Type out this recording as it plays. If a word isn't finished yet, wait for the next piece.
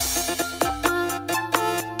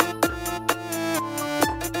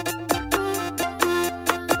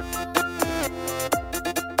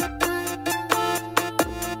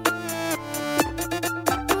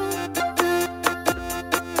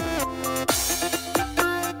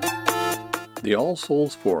The All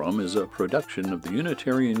Souls Forum is a production of the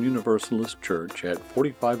Unitarian Universalist Church at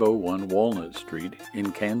 4501 Walnut Street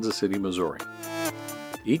in Kansas City, Missouri.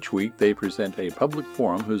 Each week they present a public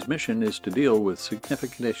forum whose mission is to deal with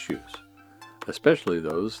significant issues, especially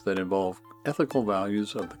those that involve ethical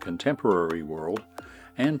values of the contemporary world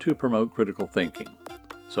and to promote critical thinking.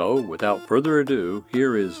 So, without further ado,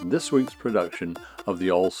 here is this week's production of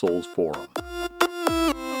the All Souls Forum.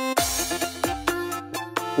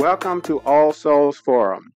 Welcome to All Souls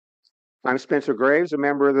Forum. I'm Spencer Graves, a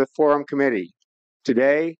member of the Forum Committee.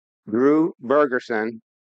 Today, Drew Bergerson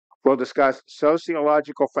will discuss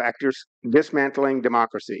sociological factors dismantling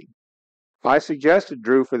democracy. I suggested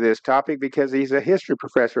Drew for this topic because he's a history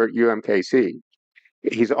professor at UMKC.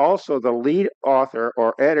 He's also the lead author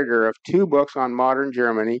or editor of 2 books on modern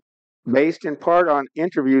Germany, based in part on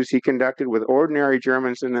interviews he conducted with ordinary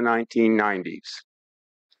Germans in the 1990s.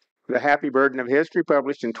 The Happy Burden of History,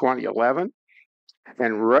 published in 2011,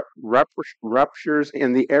 and Ruptures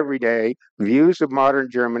in the Everyday, Views of Modern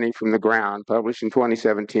Germany from the Ground, published in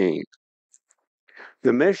 2017.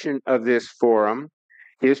 The mission of this forum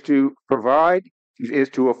is to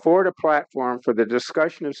afford a platform for the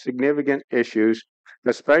discussion of significant issues,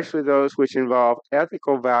 especially those which involve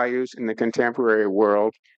ethical values in the contemporary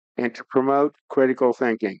world, and to promote critical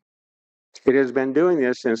thinking. It has been doing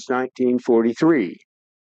this since 1943.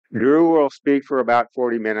 Drew will speak for about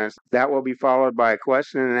 40 minutes. That will be followed by a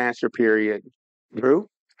question and answer period. Drew?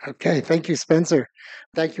 Okay, thank you, Spencer.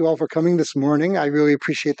 Thank you all for coming this morning. I really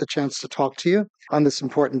appreciate the chance to talk to you on this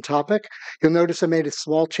important topic. You'll notice I made a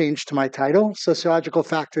small change to my title, Sociological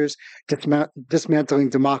Factors Dismantling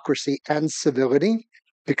Democracy and Civility,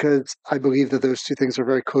 because I believe that those two things are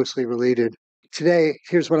very closely related. Today,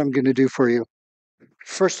 here's what I'm going to do for you.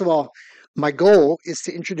 First of all, my goal is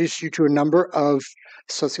to introduce you to a number of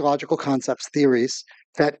sociological concepts, theories,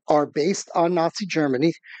 that are based on Nazi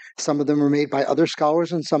Germany. Some of them were made by other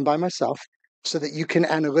scholars and some by myself, so that you can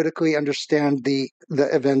analytically understand the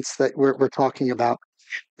events that we're talking about.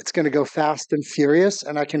 It's going to go fast and furious,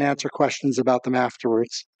 and I can answer questions about them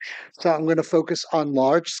afterwards. So I'm going to focus on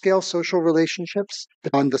large-scale social relationships,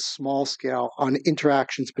 on the small scale, on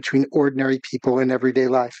interactions between ordinary people in everyday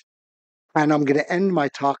life. And I'm going to end my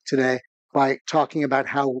talk today by talking about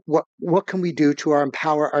what can we do to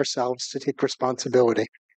empower ourselves to take responsibility.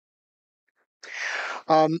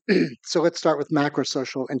 So let's start with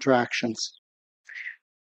macro-social interactions.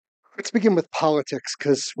 Let's begin with politics,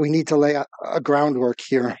 because we need to lay a groundwork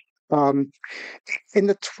here. In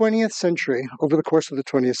the 20th century, over the course of the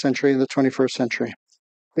 20th century and the 21st century,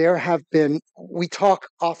 we talk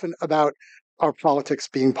often about our politics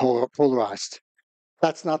being polarized.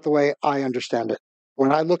 That's not the way I understand it.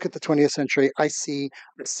 When I look at the 20th century, I see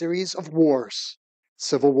a series of wars,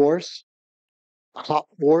 civil wars, hot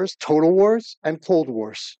wars, total wars, and cold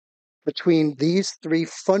wars between these 3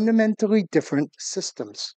 fundamentally different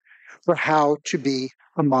systems for how to be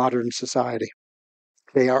a modern society.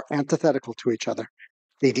 They are antithetical to each other.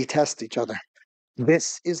 They detest each other.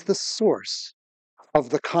 This is the source of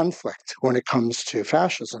the conflict when it comes to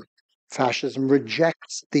fascism. Fascism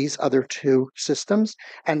rejects these other 2 systems,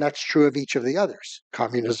 and that's true of each of the others.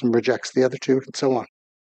 Communism rejects the other 2, and so on.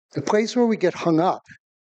 The place where we get hung up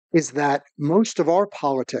is that most of our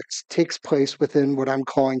politics takes place within what I'm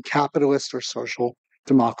calling capitalist or social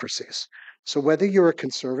democracies. So whether you're a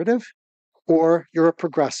conservative or you're a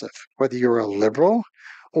progressive, whether you're a liberal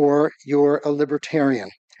or you're a libertarian,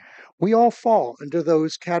 we all fall under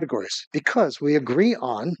those categories because we agree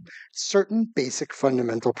on certain basic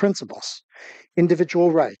fundamental principles: individual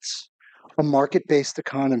rights, a market-based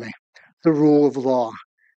economy, the rule of law,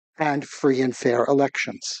 and free and fair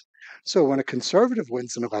elections. So when a conservative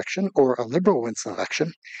wins an election or a liberal wins an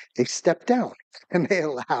election, they step down and they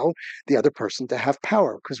allow the other person to have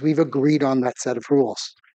power because we've agreed on that set of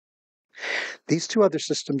rules. These 2 other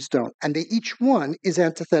systems don't, and each one is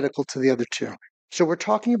antithetical to the other 2. So we're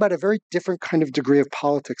talking about a very different kind of degree of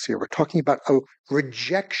politics here. We're talking about a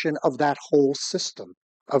rejection of that whole system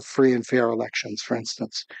of free and fair elections, for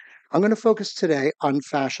instance. I'm going to focus today on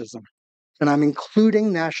fascism, and I'm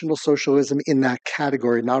including National Socialism in that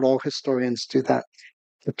category. Not all historians do that.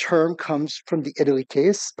 The term comes from the Italy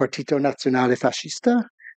case, Partito Nazionale Fascista,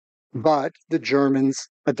 but the Germans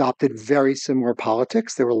adopted very similar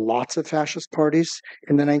politics. There were lots of fascist parties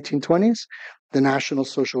in the 1920s. The National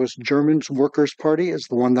Socialist German Workers' Party is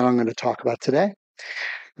the one that I'm going to talk about today.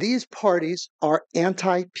 These parties are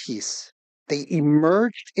anti-peace. They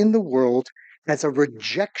emerged in the world as a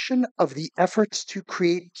rejection of the efforts to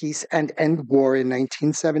create peace and end war in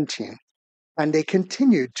 1917. And they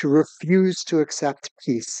continued to refuse to accept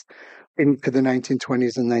peace into the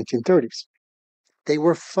 1920s and 1930s. They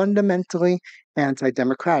were fundamentally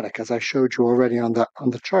anti-democratic, as I showed you already on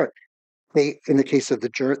the chart. In the case of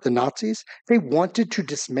the Nazis, they wanted to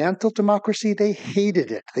dismantle democracy. They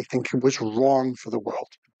hated it. They think it was wrong for the world.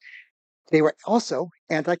 They were also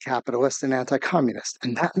anti-capitalist and anti-communist,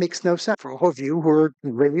 and that makes no sense for all of you who were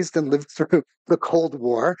raised and lived through the Cold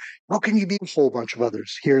War. How can you be a whole bunch of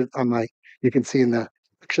others? Here on you can see in the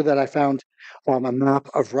picture that I found on a map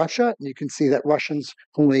of Russia, and you can see that Russians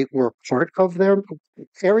only were part of their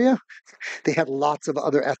area. They had lots of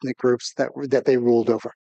other ethnic groups that they ruled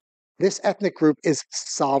over. This ethnic group is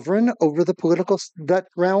sovereign over the political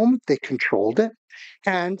realm. They controlled it,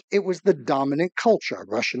 and it was the dominant culture.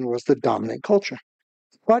 Russian was the dominant culture.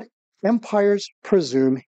 But empires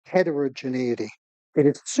presume heterogeneity. It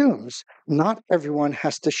assumes not everyone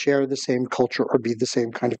has to share the same culture or be the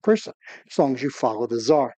same kind of person, as long as you follow the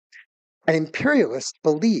czar. An imperialist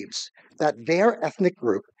believes that their ethnic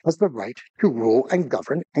group has the right to rule and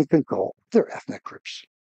govern and control their ethnic groups.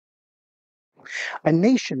 A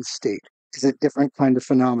nation state is a different kind of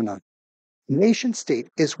phenomenon. Nation state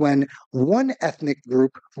is when one ethnic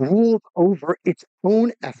group rules over its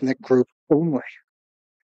own ethnic group only.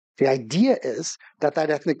 The idea is that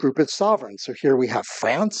ethnic group is sovereign. So here we have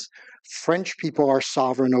France. French people are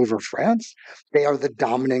sovereign over France. They are the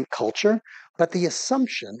dominant culture. But the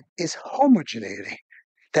assumption is homogeneity,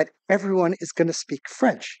 that everyone is going to speak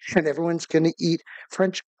French and everyone's going to eat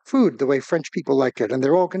French food the way French people like it, and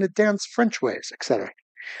they're all going to dance French ways, etc.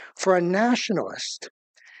 For a nationalist,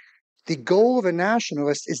 the goal of a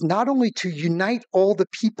nationalist is not only to unite all the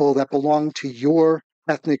people that belong to your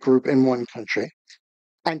ethnic group in one country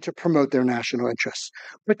and to promote their national interests,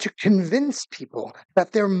 but to convince people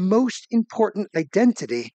that their most important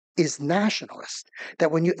identity is nationalist.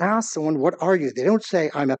 That when you ask someone, what are you? They don't say,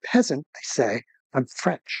 I'm a peasant. They say, I'm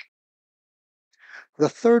French. The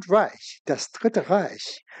Third Reich, das Dritte Reich,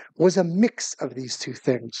 was a mix of these two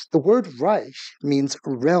things. The word Reich means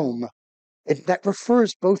realm. That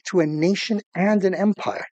refers both to a nation and an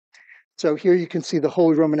empire. So here you can see the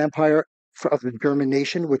Holy Roman Empire of the German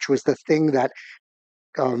nation, which was the thing that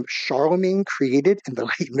Charlemagne created in the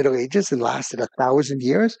late Middle Ages and lasted 1,000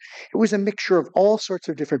 years. It was a mixture of all sorts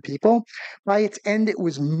of different people. By its end, it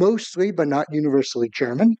was mostly, but not universally,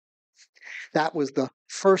 German. That was the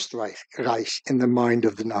First Reich in the mind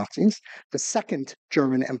of the Nazis. The Second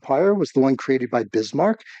German Empire was the one created by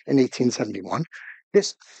Bismarck in 1871.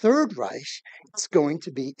 This Third Reich is going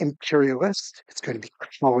to be imperialist. It's going to be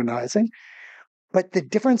colonizing. But the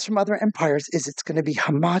difference from other empires is it's going to be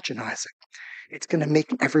homogenizing. It's going to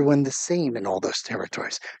make everyone the same in all those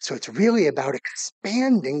territories. So it's really about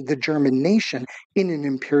expanding the German nation in an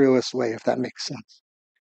imperialist way, if that makes sense.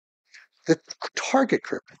 The target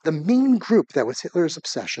group, the main group that was Hitler's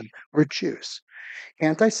obsession, were Jews.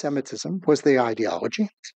 Anti-Semitism was the ideology,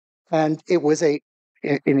 and it was in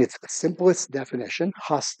its simplest definition,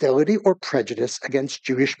 hostility or prejudice against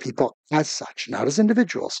Jewish people as such, not as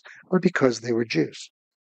individuals, or because they were Jews.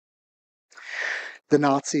 The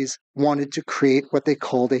Nazis wanted to create what they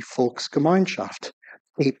called a Volksgemeinschaft,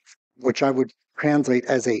 which I would translate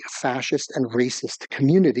as a fascist and racist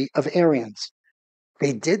community of Aryans.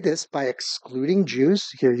 They did this by excluding Jews.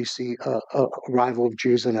 Here you see a arrival of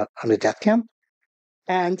Jews on a death camp.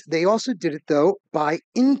 And they also did it, though, by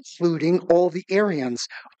including all the Aryans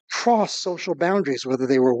across social boundaries, whether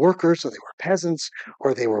they were workers or they were peasants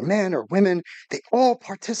or they were men or women. They all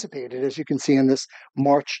participated, as you can see in this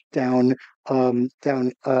march down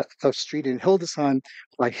a street in Hildesheim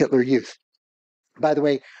by Hitler Youth. By the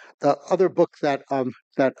way, the other book that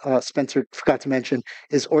Spencer forgot to mention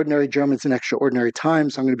is Ordinary Germans in Extraordinary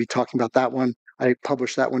Times. I'm going to be talking about that one. I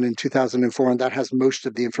published that one in 2004, and that has most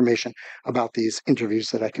of the information about these interviews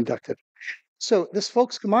that I conducted. So this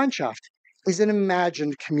Volksgemeinschaft is an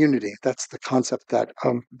imagined community. That's the concept that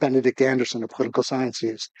Benedict Anderson, a political scientist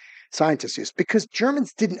used, because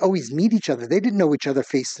Germans didn't always meet each other. They didn't know each other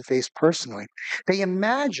face to face personally. They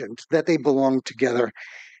imagined that they belonged together.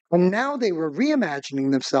 And now they were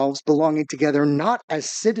reimagining themselves belonging together not as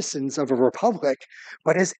citizens of a republic,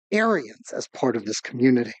 but as Aryans, as part of this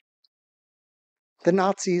community. The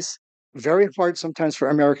Nazis, very hard sometimes for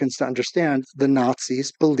Americans to understand, the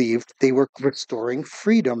Nazis believed they were restoring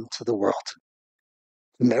freedom to the world.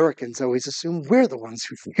 Americans always assume we're the ones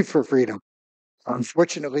who fight for freedom.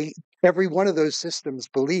 Unfortunately, every one of those systems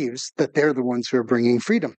believes that they're the ones who are bringing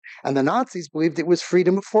freedom. And the Nazis believed it was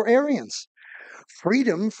freedom for Aryans.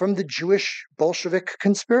 Freedom from the Jewish Bolshevik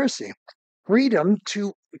conspiracy, freedom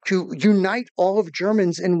to unite all of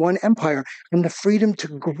Germans in one empire, and the freedom to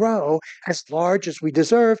grow as large as we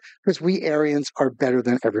deserve, because we Aryans are better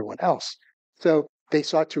than everyone else. So they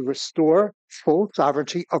sought to restore full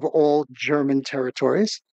sovereignty over all German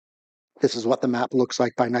territories. This is what the map looks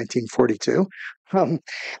like by 1942.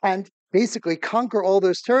 And basically conquer all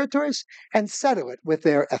those territories and settle it with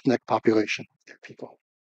their ethnic population, their people.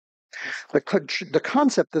 The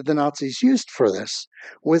concept that the Nazis used for this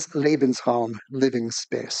was Lebensraum, living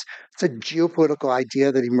space. It's a geopolitical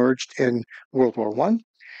idea that emerged in World War I.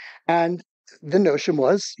 And the notion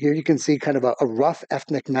was, here you can see kind of a rough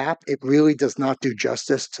ethnic map. It really does not do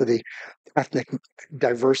justice to the ethnic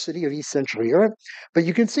diversity of East Central Europe. But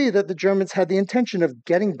you can see that the Germans had the intention of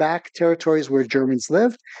getting back territories where Germans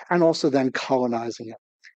lived and also then colonizing it.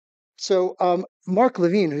 So Mark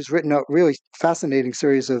Levine, who's written a really fascinating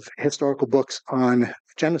series of historical books on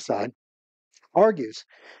genocide, argues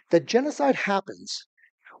that genocide happens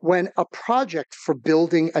when a project for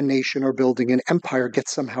building a nation or building an empire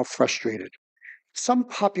gets somehow frustrated. Some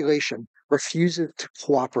population refuses to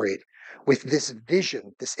cooperate with this vision,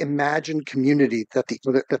 this imagined community that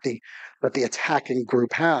the attacking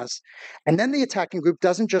group has, and then the attacking group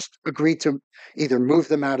doesn't just agree to either move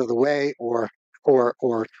them out of the way or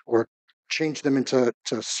change them into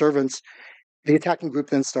servants. The attacking group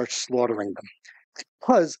then starts slaughtering them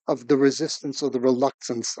because of the resistance or the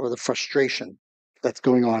reluctance or the frustration that's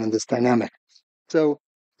going on in this dynamic. So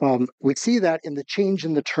we see that in the change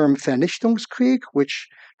in the term Vernichtungskrieg, which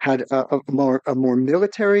had a more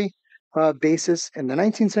military basis in the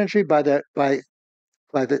 19th century. By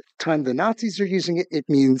the time the Nazis are using it, it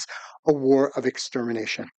means a war of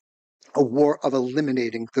extermination, a war of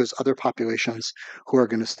eliminating those other populations who are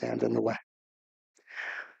going to stand in the way.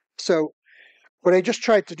 So what I just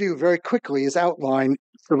tried to do very quickly is outline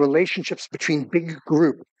the relationships between big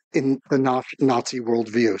group in the Nazi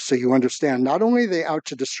worldview. So you understand, not only are they out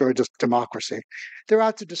to destroy democracy, they're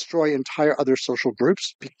out to destroy entire other social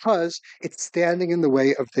groups because it's standing in the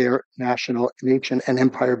way of their nation and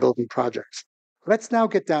empire building projects. Let's now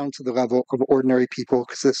get down to the level of ordinary people,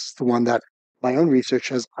 because this is the one that my own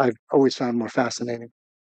research I've always found more fascinating.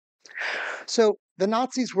 So the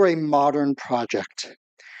Nazis were a modern project.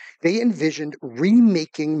 They envisioned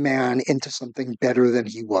remaking man into something better than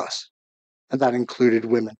he was, and that included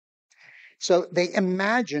women. So they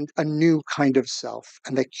imagined a new kind of self,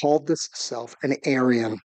 and they called this self an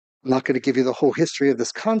Aryan. I'm not going to give you the whole history of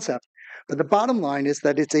this concept, but the bottom line is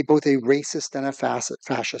that it's both a racist and a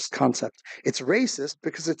fascist concept. It's racist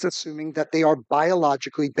because it's assuming that they are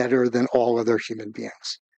biologically better than all other human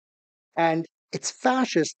beings. And it's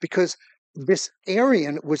fascist because this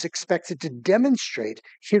Aryan was expected to demonstrate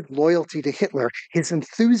his loyalty to Hitler, his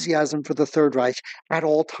enthusiasm for the Third Reich at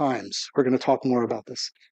all times. We're going to talk more about this.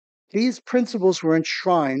 These principles were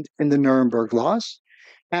enshrined in the Nuremberg laws,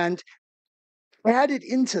 and added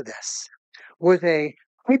into this was a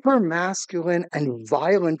hyper-masculine and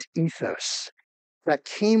violent ethos that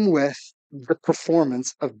came with the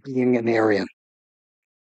performance of being an Aryan.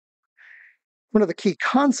 One of the key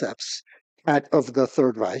concepts of the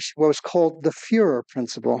Third Reich was called the Führer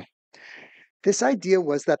principle. This idea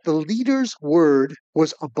was that the leader's word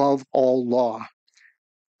was above all law.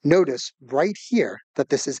 Notice right here that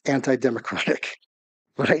this is anti-democratic,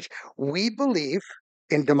 right? We believe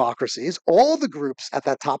in democracies, all the groups at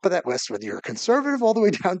the top of that list, whether you're a conservative all the way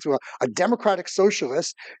down to a democratic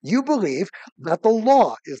socialist, you believe that the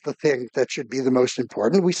law is the thing that should be the most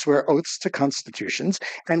important. We swear oaths to constitutions,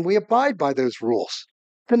 and we abide by those rules.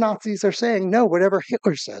 The Nazis are saying, no, whatever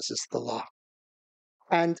Hitler says is the law.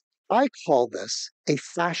 And I call this a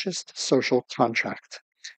fascist social contract.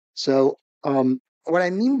 So what I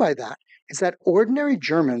mean by that is that ordinary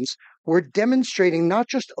Germans were demonstrating not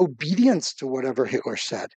just obedience to whatever Hitler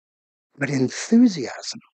said, but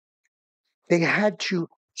enthusiasm. They had to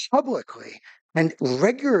publicly and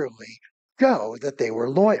regularly show that they were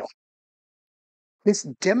loyal. This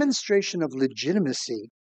demonstration of legitimacy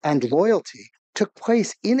and loyalty took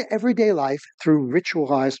place in everyday life through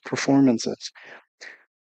ritualized performances.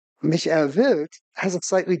 Michael Wild has a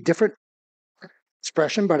slightly different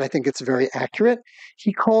expression, but I think it's very accurate.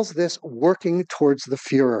 He calls this working towards the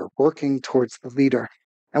Führer, working towards the leader.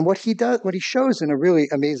 And what he shows in a really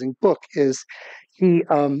amazing book is he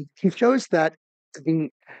shows that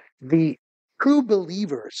the true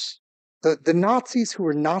believers, the Nazis who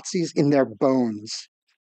were Nazis in their bones,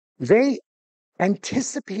 they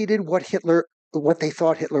anticipated what they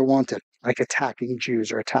thought Hitler wanted, like attacking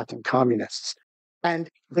Jews or attacking communists.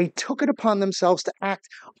 And they took it upon themselves to act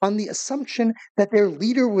on the assumption that their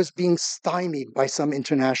leader was being stymied by some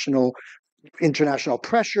international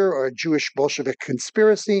pressure or a Jewish Bolshevik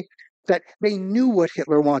conspiracy, that they knew what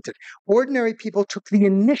Hitler wanted. Ordinary people took the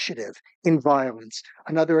initiative in violence.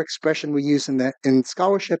 Another expression we use in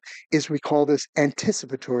scholarship is we call this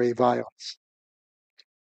anticipatory violence.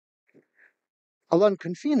 Alain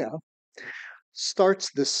Confino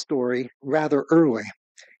starts this story rather early.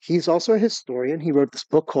 He's also a historian. He wrote this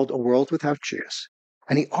book called A World Without Jews.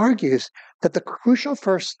 And he argues that the crucial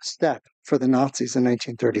first step for the Nazis in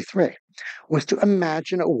 1933 was to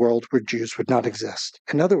imagine a world where Jews would not exist.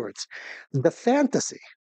 In other words, the fantasy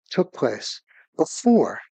took place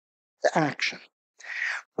before the action.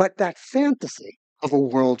 But that fantasy of a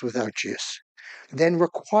world without Jews then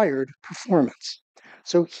required performance.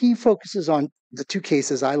 So he focuses on the two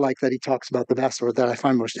cases I like that he talks about the best, or that I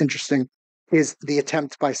find most interesting, is the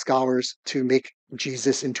attempt by scholars to make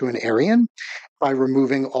Jesus into an Aryan by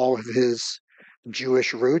removing all of his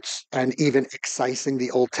Jewish roots and even excising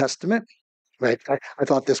the Old Testament. Right? I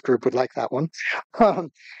thought this group would like that one.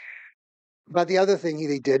 But the other thing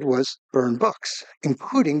they did was burn books,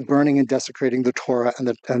 including burning and desecrating the Torah and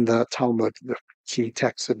the Talmud, the key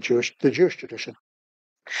texts of the Jewish tradition.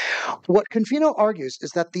 What Confino argues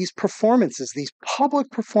is that these performances, these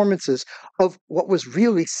public performances of what was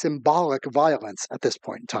really symbolic violence at this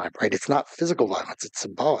point in time, right? It's not physical violence, it's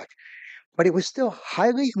symbolic. But it was still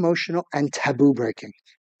highly emotional and taboo breaking.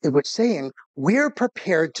 It was saying, we're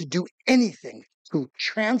prepared to do anything to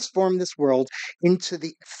transform this world into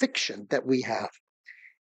the fiction that we have.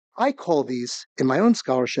 I call these, in my own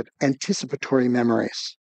scholarship, anticipatory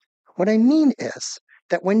memories. What I mean is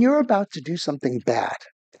that when you're about to do something bad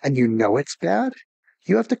and you know it's bad,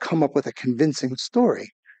 you have to come up with a convincing story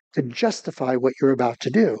to justify what you're about to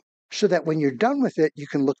do, so that when you're done with it, you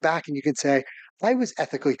can look back and you can say, I was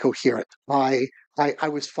ethically coherent. I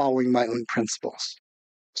was following my own principles.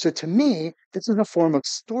 So to me, this is a form of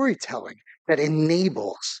storytelling that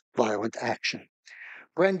enables violent action.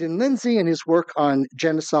 Brendan Lindsay, in his work on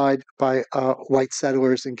genocide by white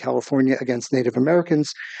settlers in California against Native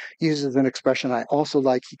Americans, uses an expression I also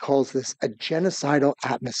like. He calls this a genocidal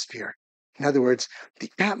atmosphere. In other words,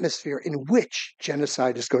 the atmosphere in which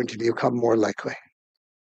genocide is going to become more likely.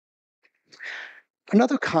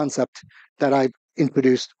 Another concept that I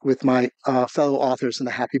introduced with my fellow authors in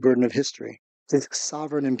The Happy Burden of History is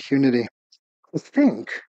sovereign impunity. I think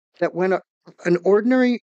that when an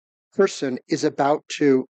ordinary person is about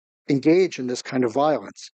to engage in this kind of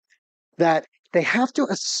violence, that they have to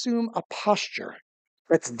assume a posture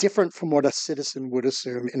that's different from what a citizen would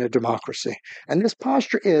assume in a democracy. And this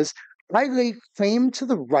posture is, I lay claim to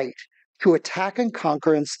the right to attack and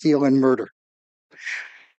conquer and steal and murder.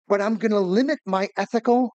 But I'm going to limit my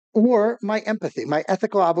ethical or my empathy, my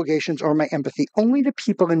ethical obligations or my empathy only to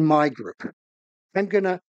people in my group. I'm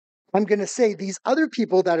going to say these other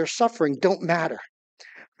people that are suffering don't matter,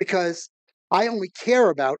 because I only care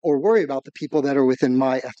about or worry about the people that are within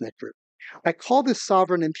my ethnic group. I call this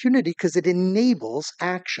sovereign impunity because it enables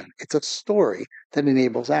action. It's a story that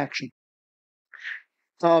enables action.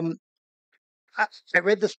 I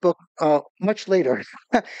read this book much later,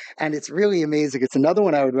 and it's really amazing. It's another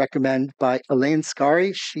one I would recommend by Elaine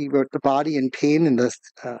Scarry. She wrote The Body in Pain in the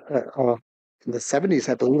 70s,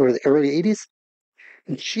 I believe, or the early 80s.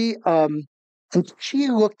 And she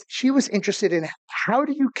was interested in, how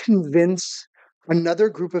do you convince another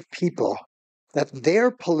group of people that their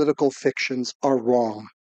political fictions are wrong?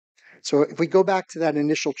 So if we go back to that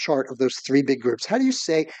initial chart of those three big groups, how do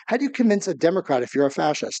you convince a Democrat, if you're a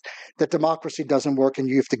fascist, that democracy doesn't work and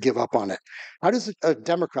you have to give up on it? How does a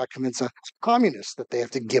Democrat convince a communist that they have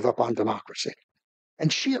to give up on democracy?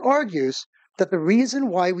 And she argues that the reason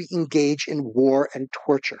why we engage in war and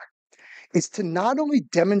torture is to not only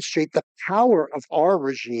demonstrate the power of our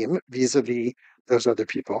regime vis-a-vis those other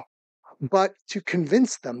people, but to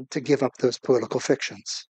convince them to give up those political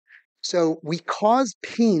fictions. So we cause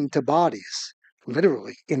pain to bodies,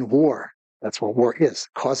 literally, in war. That's what war is,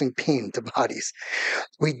 causing pain to bodies.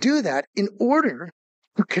 We do that in order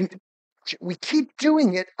to we keep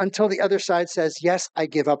doing it until the other side says, yes, I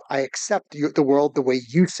give up. I accept the world the way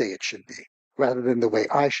you say it should be, rather than the way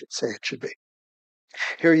I should say it should be.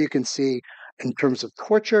 Here you can see, in terms of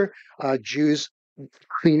torture, Jews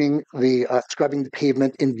scrubbing the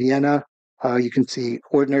pavement in Vienna. You can see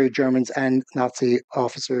ordinary Germans and Nazi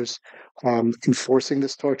officers enforcing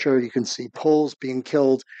this torture. You can see Poles being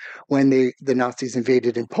killed when the Nazis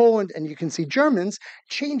invaded in Poland, and you can see Germans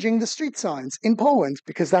changing the street signs in Poland,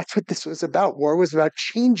 because that's what this was about. War was about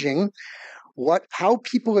changing how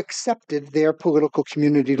people accepted their political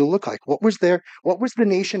community to look like. What was the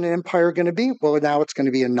nation and empire going to be? Well, now it's going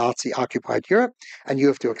to be a Nazi-occupied Europe, and you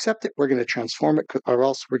have to accept it. We're going to transform it, or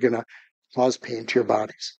else we're going to cause pain to your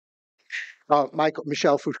bodies.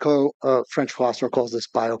 Michel Foucault, a French philosopher, calls this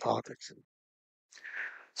biopolitics.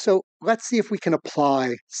 So let's see if we can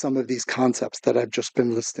apply some of these concepts that I've just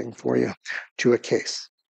been listing for you to a case.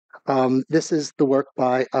 This is the work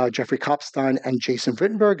by Jeffrey Kopstein and Jason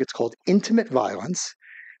Frittenberg. It's called Intimate Violence,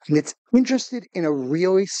 and it's interested in a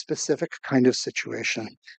really specific kind of situation.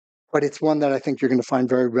 But it's one that I think you're going to find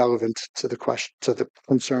very relevant to the question, to the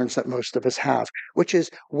concerns that most of us have, which is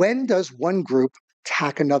when does one group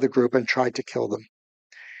attack another group and try to kill them?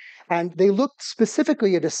 And they looked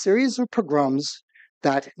specifically at a series of pogroms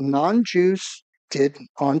that non-Jews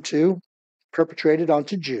perpetrated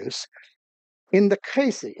onto Jews in the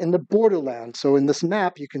Casey, in the borderland. So in this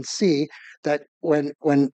map, you can see that when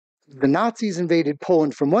the Nazis invaded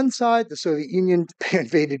Poland from one side, the Soviet Union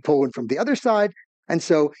invaded Poland from the other side, and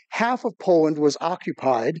so half of Poland was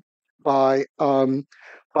occupied by the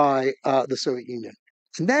Soviet Union.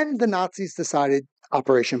 And then the Nazis decided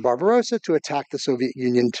Operation Barbarossa to attack the Soviet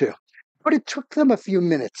Union too. But it took them a few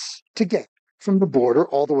minutes to get from the border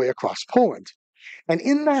all the way across Poland. And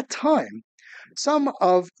in that time, some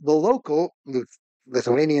of the local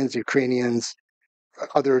Lithuanians, Ukrainians,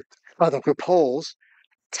 other Poles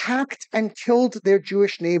attacked and killed their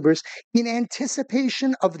Jewish neighbors in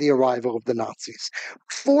anticipation of the arrival of the Nazis,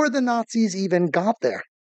 before the Nazis even got there.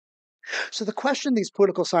 So the question these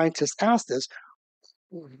political scientists asked is,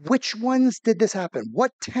 which ones did this happen?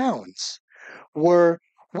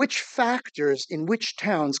 Which factors in which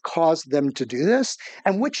towns caused them to do this?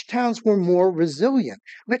 And which towns were more resilient?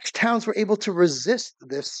 Which towns were able to resist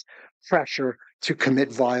this pressure to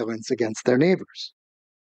commit violence against their neighbors?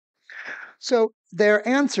 So their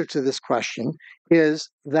answer to this question is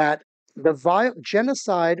that the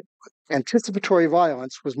genocide, anticipatory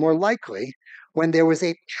violence, was more likely when there was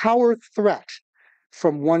a power threat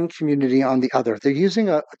from one community on the other. They're using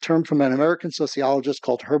a term from an American sociologist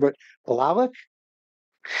called Herbert Bialek.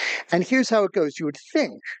 And here's how it goes. You would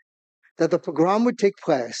think that the pogrom would take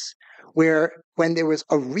place when there was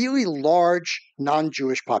a really large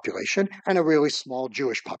non-Jewish population and a really small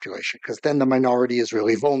Jewish population, because then the minority is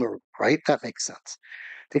really vulnerable, right? That makes sense.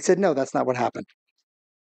 They said, no, that's not what happened.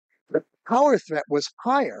 The power threat was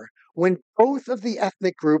higher when both of the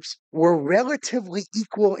ethnic groups were relatively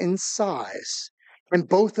equal in size and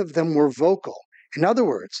both of them were vocal. In other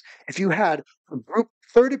words, if you had a group,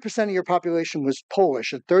 30% of your population was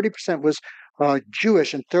Polish and 30% was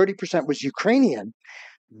Jewish and 30% was Ukrainian,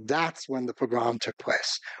 that's when the pogrom took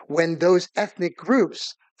place, when those ethnic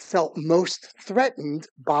groups felt most threatened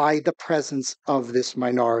by the presence of this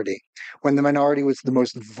minority, when the minority was the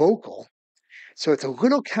most vocal. So it's a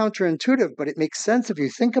little counterintuitive, but it makes sense if you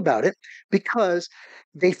think about it, because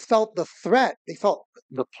they felt the threat.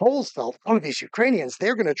 The Poles felt, oh, these Ukrainians,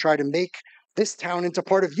 they're going to try to make this town into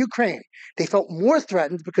part of Ukraine. They felt more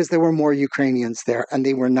threatened because there were more Ukrainians there, and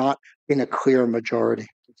they were not in a clear majority.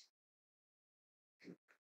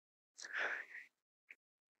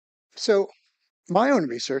 So my own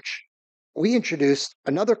research, we introduced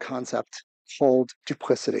another concept called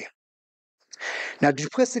duplicity. Now,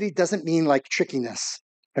 duplicity doesn't mean like trickiness.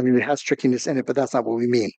 I mean, it has trickiness in it, but that's not what we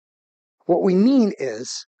mean. What we mean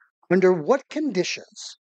is, under what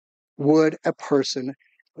conditions would a person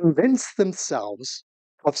convince themselves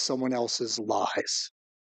of someone else's lies?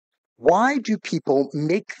 Why do people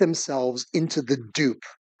make themselves into the dupe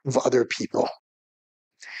of other people?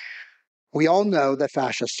 We all know that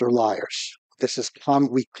fascists are liars. This is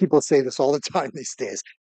common. People say this all the time these days.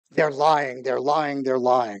 They're lying, they're lying, they're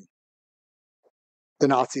lying. The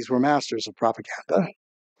Nazis were masters of propaganda.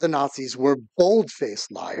 The Nazis were bold-faced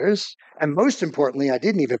liars. And most importantly, I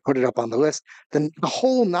didn't even put it up on the list, the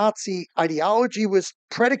whole Nazi ideology was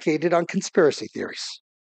predicated on conspiracy theories.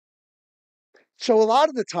 So a lot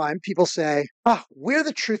of the time, people say, we're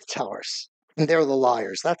the truth tellers, and they're the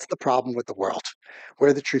liars. That's the problem with the world.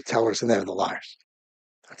 We're the truth tellers, and they're the liars.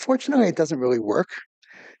 Unfortunately, it doesn't really work,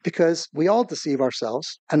 because we all deceive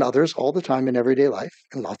ourselves and others all the time in everyday life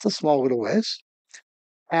in lots of small little ways.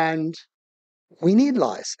 And we need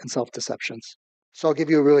lies and self-deceptions. So I'll give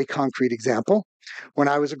you a really concrete example. When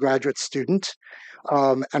I was a graduate student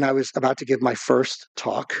and I was about to give my first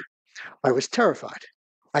talk, I was terrified.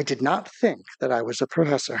 I did not think that I was a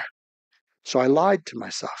professor. So I lied to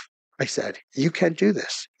myself. I said, you can do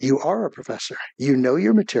this. You are a professor. You know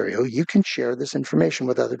your material. You can share this information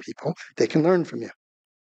with other people. They can learn from you.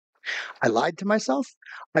 I lied to myself.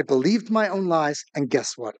 I believed my own lies. And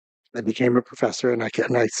guess what? I became a professor and I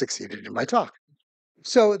succeeded in my talk.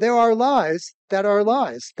 So there are lies that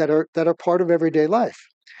are part of everyday life.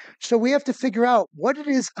 So we have to figure out what it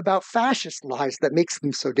is about fascist lies that makes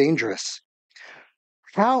them so dangerous.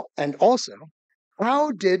 This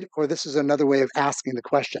is another way of asking the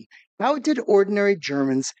question, how did ordinary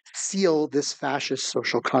Germans seal this fascist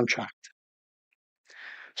social contract?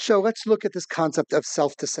 So let's look at this concept of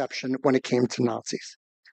self-deception when it came to Nazis.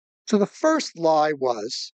 So the first lie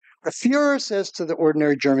was, the Fuhrer says to the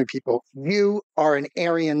ordinary German people, you are an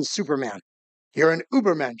Aryan Superman. You're an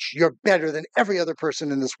Übermensch. You're better than every other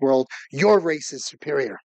person in this world. Your race is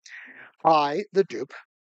superior. I, the dupe,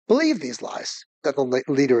 believe these lies that the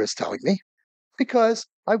leader is telling me because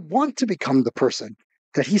I want to become the person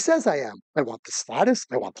that he says I am. I want the status.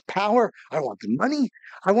 I want the power. I want the money.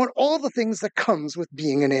 I want all the things that comes with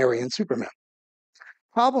being an Aryan Superman.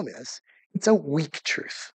 Problem is, it's a weak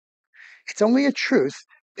truth. It's only a truth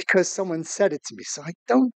because someone said it to me. So I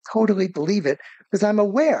don't totally believe it because I'm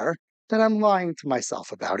aware that I'm lying to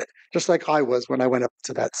myself about it, just like I was when I went up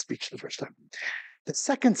to that speech the first time. The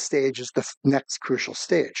second stage is the next crucial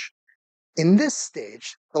stage. In this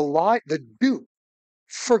stage, the dupe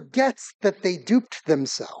forgets that they duped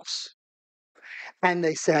themselves. And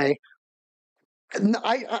they say,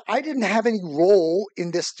 I didn't have any role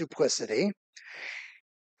in this duplicity.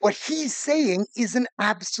 What he's saying is an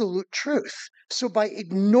absolute truth. So by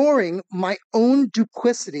ignoring my own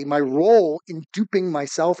duplicity, my role in duping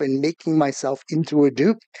myself and making myself into a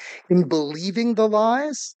dupe, in believing the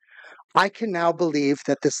lies, I can now believe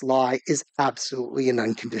that this lie is absolutely and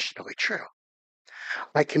unconditionally true.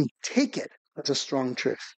 I can take it as a strong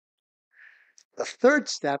truth. The third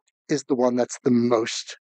step is the one that's the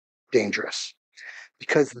most dangerous,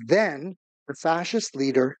 because then the fascist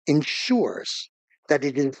leader ensures that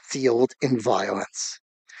it is sealed in violence.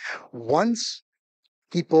 Once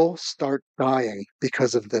people start dying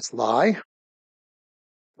because of this lie,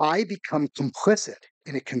 I become complicit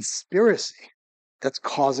in a conspiracy that's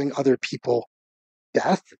causing other people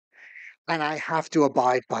death, and I have to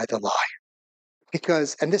abide by the lie.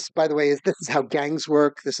 Because, and this, by the way, this is how gangs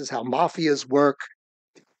work, this is how mafias work,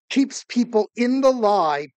 keeps people in the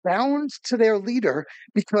lie, bound to their leader,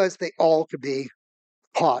 because they all could be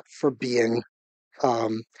caught for being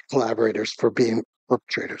collaborators, for being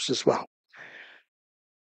perpetrators as well.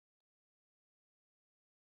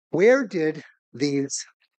 Where did these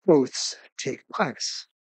oaths take place?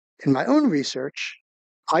 In my own research,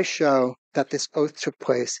 I show that this oath took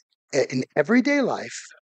place in everyday life,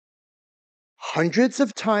 hundreds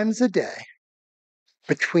of times a day,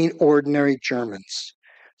 between ordinary Germans.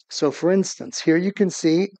 So, for instance, here you can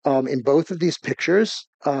see in both of these pictures,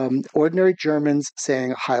 ordinary Germans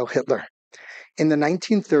saying Heil Hitler. In the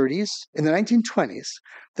 1930s, in the 1920s,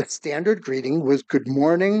 the standard greeting was good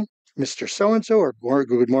morning, Mr. So-and-so, or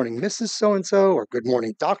good morning, Mrs. So-and-so, or good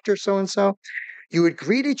morning, Dr. So-and-so. You would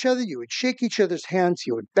greet each other, you would shake each other's hands,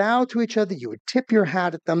 you would bow to each other, you would tip your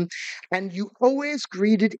hat at them, and you always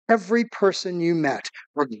greeted every person you met,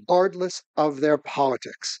 regardless of their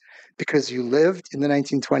politics, because you lived in the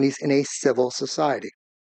 1920s in a civil society.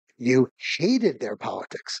 You hated their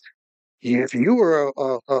politics. If you were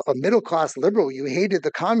a middle-class liberal, you hated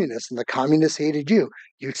the communists, and the communists hated you.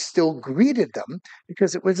 You still greeted them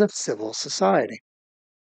because it was a civil society.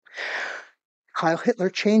 Heil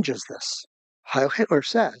Hitler changes this. Heil Hitler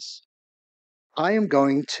says, I am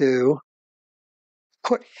going to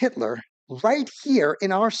put Hitler right here in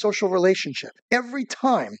our social relationship. Every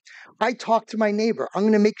time I talk to my neighbor, I'm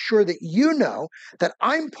going to make sure that you know that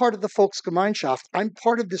I'm part of the Volksgemeinschaft. I'm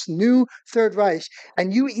part of this new Third Reich,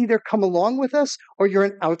 and you either come along with us or you're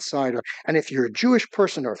an outsider. And if you're a Jewish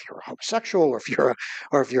person, or if you're a homosexual, or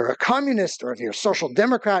if you're a communist, or if you're a social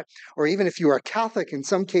democrat, or even if you are a Catholic in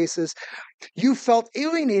some cases, you felt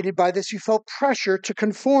alienated by this. You felt pressure to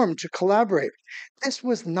conform, to collaborate. This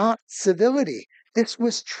was not civility. This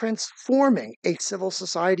was transforming a civil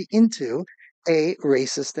society into a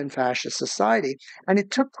racist and fascist society. And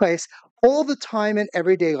it took place all the time in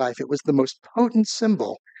everyday life. It was the most potent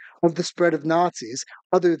symbol of the spread of Nazis,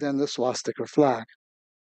 other than the swastika flag.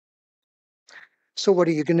 So what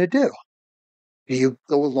are you going to do? Do you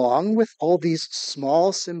go along with all these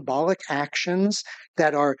small symbolic actions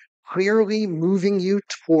that are clearly moving you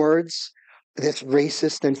towards this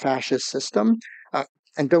racist and fascist system?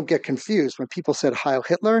 And don't get confused. When people said Heil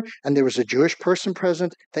Hitler and there was a Jewish person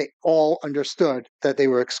present, they all understood that they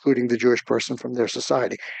were excluding the Jewish person from their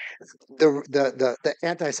society. The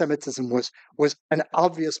anti-Semitism was an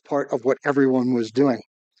obvious part of what everyone was doing.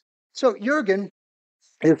 So Jürgen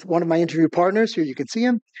is one of my interview partners. Here you can see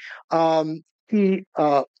him. He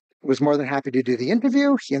was more than happy to do the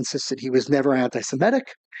interview. He insisted he was never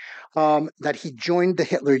anti-Semitic, that he joined the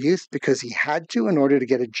Hitler Youth because he had to in order to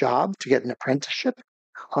get a job, to get an apprenticeship.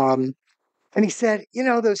 And he said, you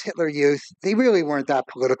know, those Hitler Youth, they really weren't that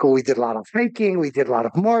political. We did a lot of hiking. We did a lot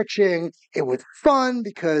of marching. It was fun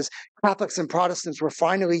because Catholics and Protestants were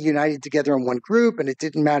finally united together in one group. And it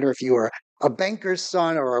didn't matter if you were a banker's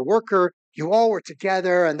son or a worker. you all were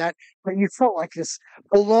together, and you felt like this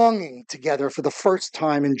belonging together for the first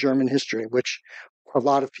time in German history, which a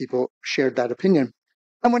lot of people shared that opinion.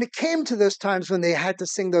 And when it came to those times when they had to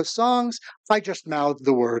sing those songs, I just mouthed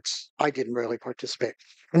the words. I didn't really participate.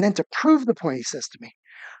 And then to prove the point, he says to me,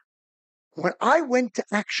 when I went to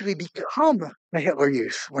actually become a Hitler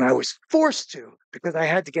Youth, when I was forced to, because I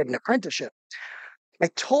had to get an apprenticeship, I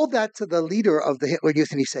told that to the leader of the Hitler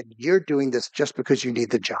Youth, and he said, "You're doing this just because you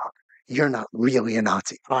need the job. You're not really a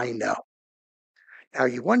Nazi. I know." Now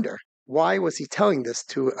you wonder, why was he telling this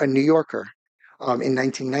to a New Yorker in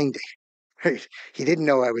 1990? He didn't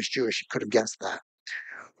know I was Jewish. He could have guessed that.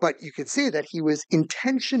 But you could see that he was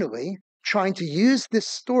intentionally trying to use this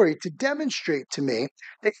story to demonstrate to me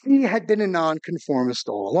that he had been a nonconformist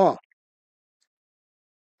all along.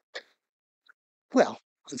 Well,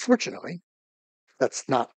 unfortunately, that's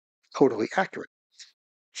not totally accurate.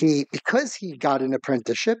 Because he got an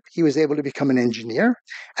apprenticeship, he was able to become an engineer,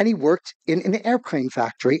 and he worked in an airplane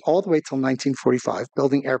factory all the way till 1945,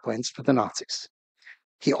 building airplanes for the Nazis.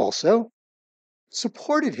 He also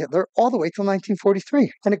supported Hitler all the way till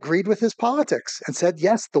 1943 and agreed with his politics and said,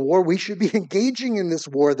 yes, we should be engaging in this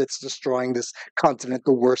war that's destroying this continent,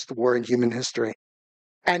 the worst war in human history.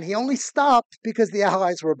 And he only stopped because the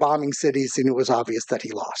Allies were bombing cities and it was obvious that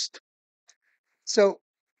he lost. So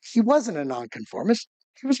he wasn't a nonconformist,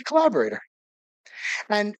 he was a collaborator.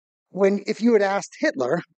 And if you had asked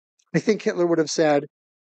Hitler, I think Hitler would have said,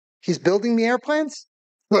 he's building the airplanes?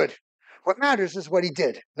 Good. What matters is what he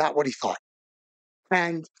did, not what he thought.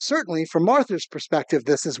 And certainly from Martha's perspective,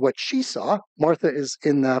 this is what she saw. Martha is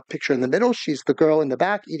in the picture in the middle. She's the girl in the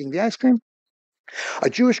back eating the ice cream. A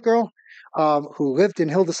Jewish girl who lived in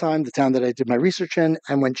Hildesheim, the town that I did my research in.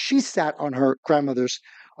 And when she sat on her grandmother's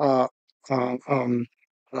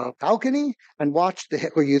balcony and watched the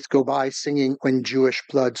Hitler Youth go by singing "When Jewish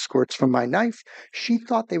Blood Squirts from My Knife," she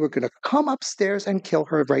thought they were going to come upstairs and kill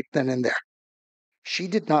her right then and there. She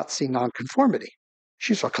did not see nonconformity.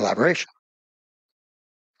 She saw collaboration.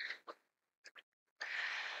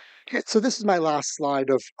 Okay, so this is my last slide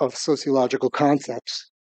of sociological concepts.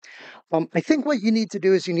 I think what you need to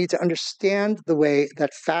do is you need to understand the way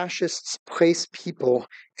that fascists place people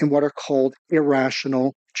in what are called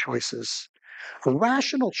irrational choices. A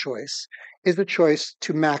rational choice is a choice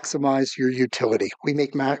to maximize your utility. We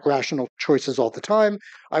make rational choices all the time.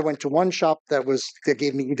 I went to one shop that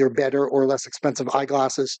gave me either better or less expensive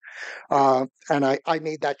eyeglasses, and I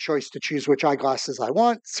made that choice to choose which eyeglasses I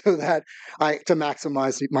want so that to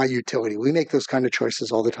maximize my utility. We make those kind of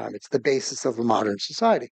choices all the time. It's the basis of a modern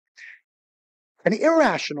society. An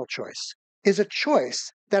irrational choice is a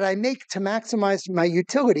choice that I make to maximize my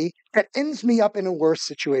utility that ends me up in a worse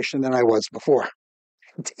situation than I was before.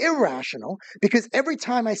 It's irrational because every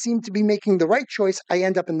time I seem to be making the right choice, I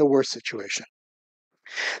end up in the worst situation.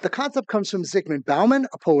 The concept comes from Zygmunt Bauman,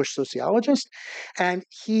 a Polish sociologist, and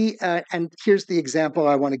here's the example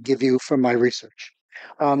I want to give you from my research.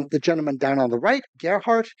 The gentleman down on the right,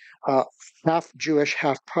 Gerhard, half Jewish,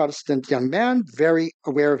 half Protestant young man, very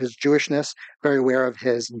aware of his Jewishness, very aware of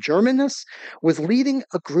his Germanness, was leading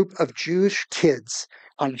a group of Jewish kids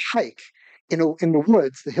on a hike in the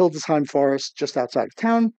woods, the Hildesheim forest just outside of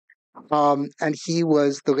town, and he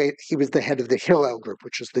was the head of the Hillel group,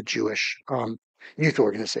 which is the Jewish youth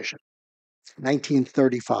organization,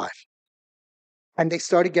 1935. And they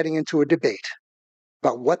started getting into a debate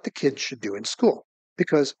about what the kids should do in school.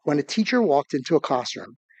 Because when a teacher walked into a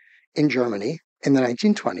classroom in Germany in the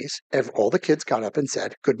 1920s, all the kids got up and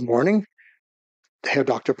said, "Good morning, Herr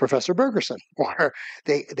Dr. Professor Bergerson," or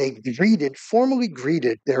they formally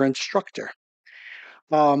greeted their instructor.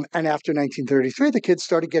 And after 1933, the kids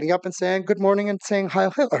started getting up and saying "Good morning" and saying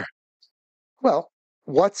 "Heil Hitler." Well,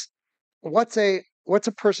 what's a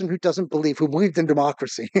person who believed in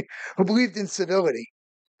democracy, who believed in civility,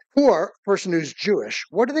 or a person who's Jewish?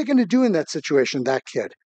 What are they going to do in that situation, that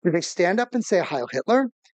kid? Do they stand up and say Heil Hitler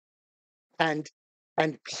and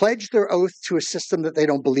pledge their oath to a system that they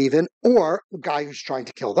don't believe in, or a guy who's trying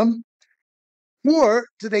to kill them? Or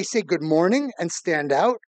do they say good morning and stand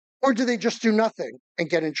out? Or do they just do nothing and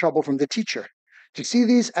get in trouble from the teacher? Do you see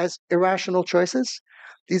these as irrational choices?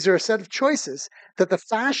 These are a set of choices that the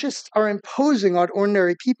fascists are imposing on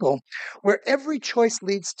ordinary people, where every choice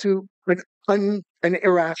leads to an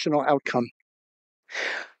irrational outcome.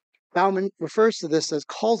 Bauman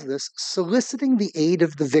calls this soliciting the aid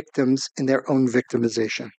of the victims in their own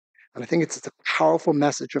victimization. And I think it's a powerful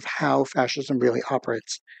message of how fascism really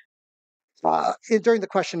operates. During the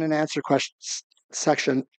question and answer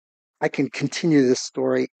section, I can continue this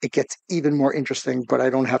story. It gets even more interesting, but I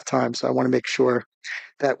don't have time, so I want to make sure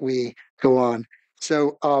that we go on.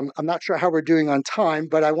 So I'm not sure how we're doing on time,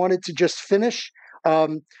 but I wanted to just finish. I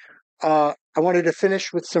wanted to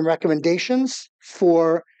finish with some recommendations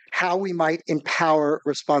for how we might empower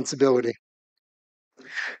responsibility.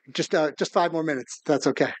 Just 5 more minutes. That's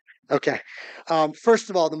okay. Okay. First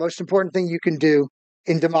of all, the most important thing you can do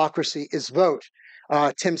in democracy is vote.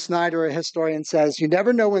 Tim Snyder, a historian, says you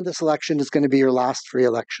never know when this election is going to be your last free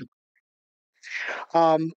election.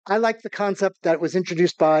 I like the concept that was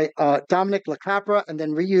introduced by Dominic LaCapra and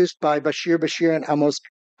then reused by Bashir Bashir and Amos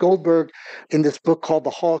Goldberg in this book called The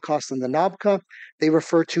Holocaust and the Nabka. They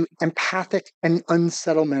refer to empathic and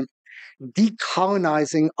unsettlement,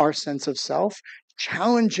 decolonizing our sense of self,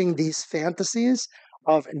 challenging these fantasies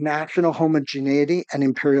of national homogeneity and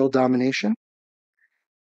imperial domination.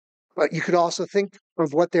 But you could also think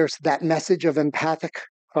of what there's that message of empathic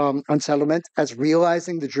unsettlement as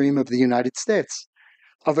realizing the dream of the United States,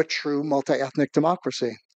 of a true multi-ethnic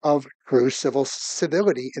democracy, of true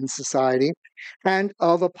civility in society, and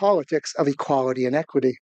of a politics of equality and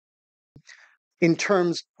equity. In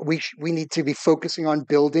terms, we need to be focusing on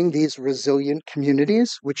building these resilient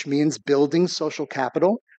communities, which means building social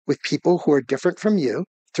capital with people who are different from you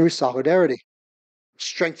through solidarity,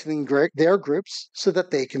 strengthening their groups so that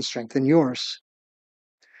they can strengthen yours.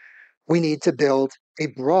 We need to build a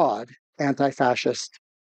broad anti-fascist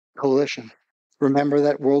coalition. Remember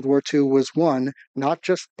that World War II was won not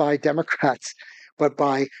just by Democrats, but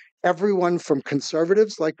by everyone from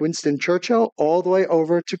conservatives like Winston Churchill all the way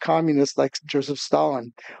over to communists like Joseph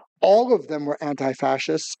Stalin. All of them were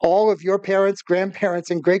anti-fascists. All of your parents, grandparents,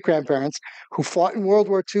 and great-grandparents who fought in World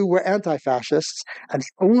War II were anti-fascists, and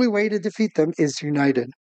the only way to defeat them is united.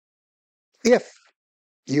 If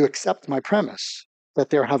you accept my premise that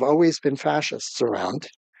there have always been fascists around,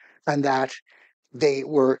 and that they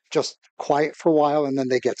were just quiet for a while and then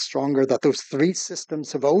they get stronger, that those three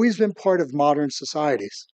systems have always been part of modern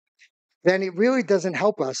societies, then it really doesn't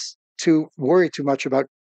help us to worry too much about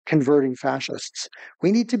converting fascists.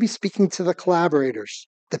 We need to be speaking to the collaborators,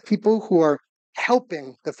 the people who are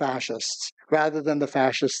helping the fascists rather than the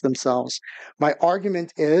fascists themselves. My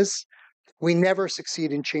argument is we never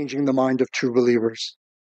succeed in changing the mind of true believers.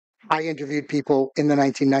 I interviewed people in the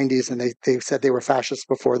 1990s and they said they were fascists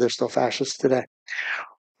before, they're still fascists today.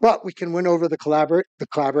 But we can win over the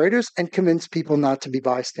collaborators and convince people not to be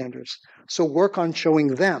bystanders. So work on showing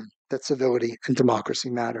them that civility and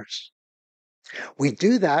democracy matters. We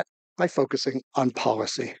do that by focusing on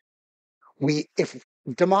policy. If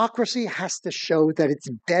democracy has to show that it's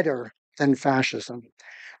better than fascism,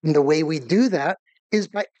 and the way we do that is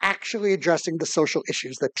by actually addressing the social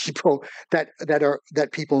issues that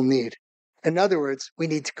people need. In other words, we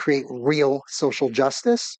need to create real social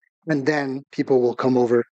justice, and then people will come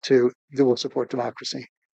over they will support democracy.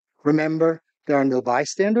 Remember, there are no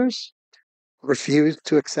bystanders. Refuse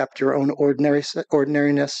to accept your own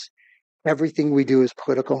ordinariness. Everything we do is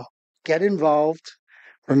political. Get involved.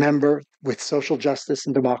 Remember, with social justice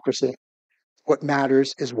and democracy, what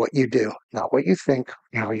matters is what you do, not what you think,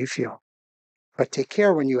 how you feel. But take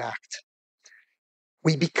care when you act.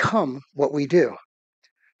 We become what we do.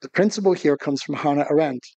 The principle here comes from Hannah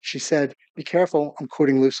Arendt. She said, be careful, I'm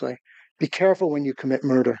quoting loosely, be careful when you commit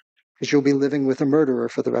murder, because you'll be living with a murderer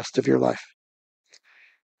for the rest of your life.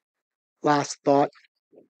 Last thought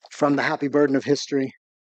from the happy burden of history.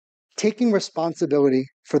 Taking responsibility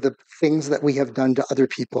for the things that we have done to other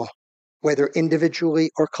people, whether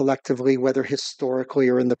individually or collectively, whether historically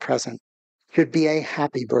or in the present, should be a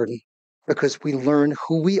happy burden, because we learn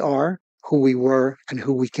who we are, who we were, and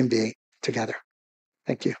who we can be together.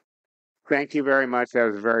 Thank you. Thank you very much. That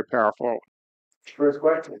was very powerful. First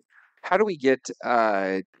question. How do we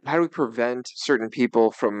prevent certain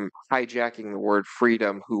people from hijacking the word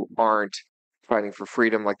freedom who aren't fighting for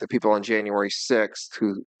freedom, like the people on January 6th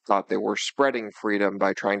who thought they were spreading freedom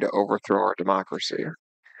by trying to overthrow our democracy?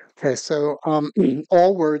 Okay, so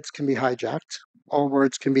all words can be hijacked. All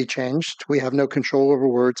words can be changed. We have no control over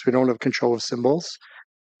words. We don't have control of symbols.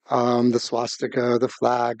 The swastika, the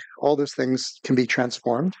flag, all those things can be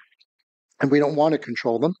transformed, and we don't want to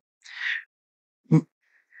control them.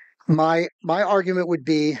 My argument would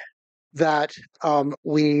be that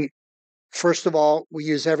we, first of all, we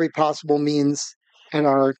use every possible means at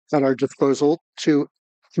our disposal to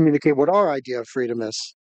communicate what our idea of freedom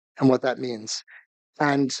is and what that means.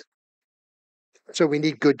 And so we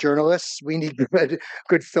need good journalists, we need good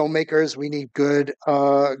filmmakers, we need good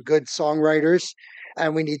songwriters,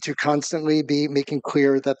 and we need to constantly be making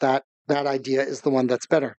clear that idea is the one that's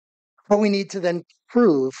better. But we need to then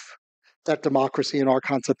prove that democracy and our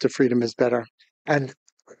concept of freedom is better. And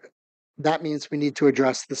that means we need to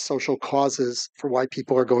address the social causes for why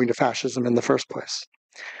people are going to fascism in the first place.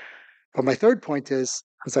 But my third point is,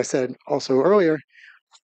 as I said also earlier,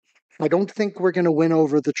 I don't think we're going to win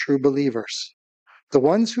over the true believers. The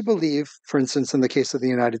ones who believe, for instance, in the case of the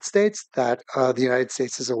United States, that the United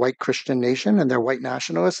States is a white Christian nation and they're white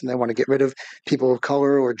nationalists and they want to get rid of people of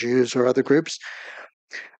color or Jews or other groups,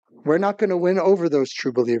 we're not going to win over those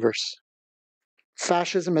true believers.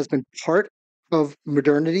 Fascism has been part of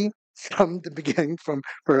modernity from the beginning, for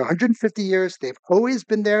 150 years. They've always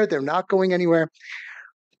been there. They're not going anywhere.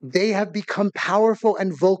 They have become powerful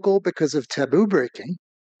and vocal because of taboo breaking.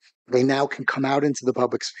 They now can come out into the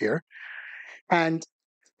public sphere. And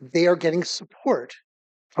they are getting support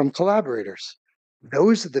from collaborators.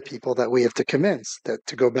 Those are the people that we have to convince, that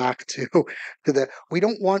to go back to we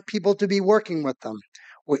don't want people to be working with them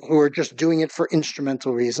who are just doing it for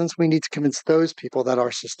instrumental reasons. We need to convince those people that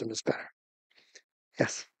our system is better.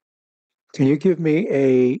 Yes. Can you give me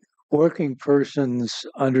a working person's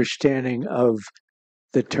understanding of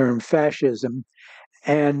the term fascism?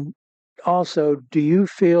 And also, do you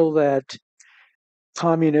feel that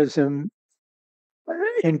communism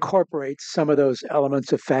incorporates some of those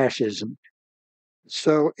elements of fascism?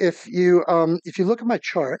 So if you look at my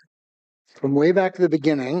chart from way back to the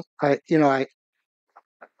beginning, I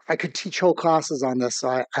could teach whole classes on this, so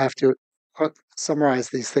I have to summarize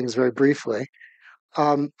these things very briefly.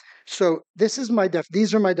 So these are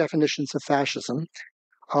my definitions of fascism,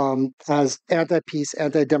 as anti-peace,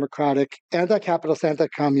 anti-democratic, anti-capitalist,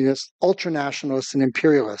 anti-communist, ultranationalist, and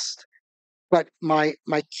imperialist. But my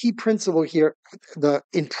key principle here,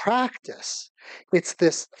 in practice, it's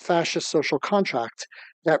this fascist social contract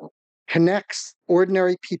that connects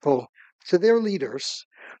ordinary people to their leaders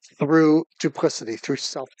through duplicity, through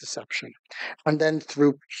self-deception, and then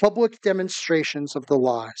through public demonstrations of the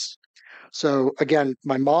lies. So again,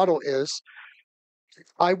 my model is,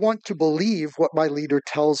 I want to believe what my leader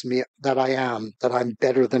tells me that I am, that I'm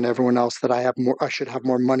better than everyone else, that I should have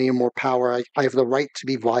more money and more power. I have the right to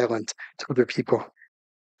be violent to other people.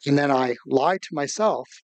 And then I lie to myself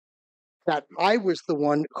that I was the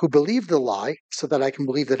one who believed the lie so that I can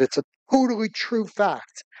believe that it's a totally true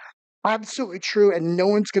fact, absolutely true, and no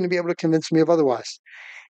one's going to be able to convince me of otherwise.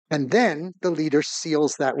 And then the leader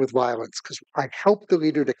seals that with violence because I help the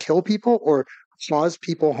leader to kill people or cause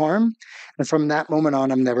people harm. And from that moment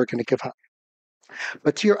on, I'm never going to give up.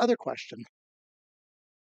 But to your other question,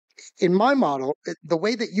 in my model, the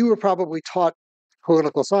way that you were probably taught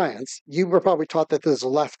political science, you were probably taught that there's a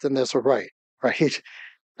left and there's a right, right?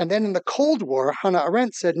 And then in the Cold War, Hannah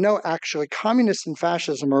Arendt said, no, actually, communists and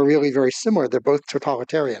fascism are really very similar. They're both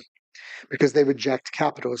totalitarian because they reject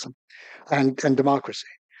capitalism and democracy.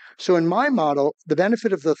 So in my model, the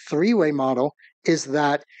benefit of the three-way model is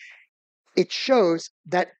that it shows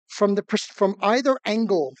that from either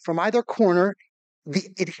angle, from either corner,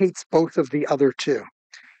 it hates both of the other two.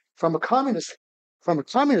 From a communist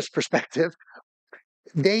perspective,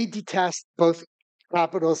 they detest both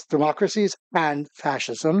capitalist democracies and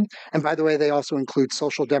fascism. And by the way, they also include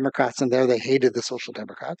social democrats in there. They hated the social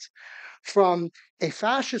democrats. From a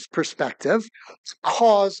fascist perspective,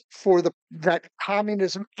 cause for that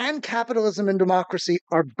communism and capitalism and democracy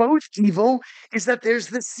are both evil is that there's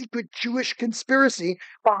this secret Jewish conspiracy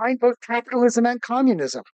behind both capitalism and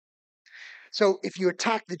communism. So if you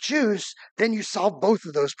attack the Jews, then you solve both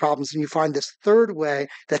of those problems and you find this third way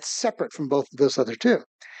that's separate from both of those other two.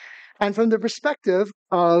 And from the perspective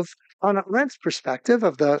of Hannah Arendt's perspective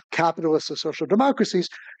of the capitalists of social democracies,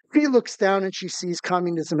 she looks down and she sees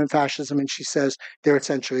communism and fascism and she says they're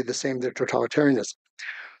essentially the same, they're totalitarianism.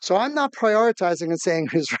 So I'm not prioritizing and saying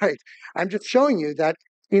who's right. I'm just showing you that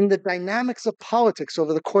in the dynamics of politics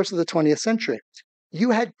over the course of the 20th century,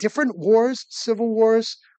 you had different wars, civil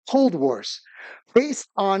wars, Cold Wars, based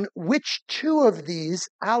on which two of these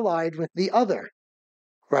allied with the other,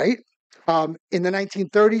 right? In the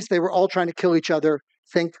 1930s, they were all trying to kill each other.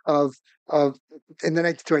 Think of in the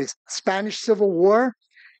 1920s, Spanish Civil War.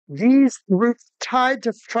 These groups tried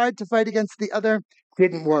to fight against the other,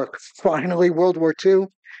 didn't work. Finally, World War II,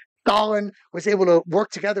 Stalin was able to work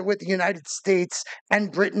together with the United States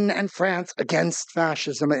and Britain and France against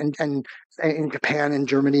fascism and in Japan and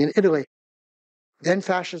Germany and Italy. Then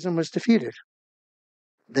fascism was defeated.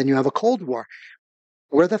 Then you have a Cold War.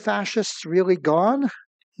 Were the fascists really gone?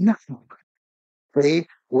 No. They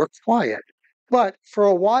were quiet. But for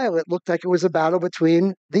a while, it looked like it was a battle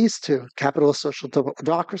between these two, capitalist social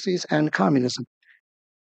democracies and communism.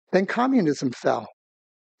 Then communism fell.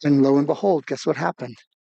 And lo and behold, guess what happened?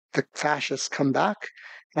 The fascists come back,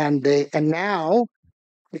 and now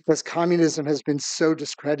because communism has been so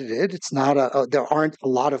discredited. It's not there aren't a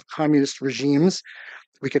lot of communist regimes.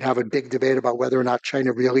 We could have a big debate about whether or not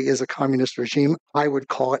China really is a communist regime. I would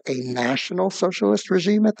call it a national socialist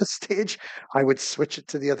regime at this stage. I would switch it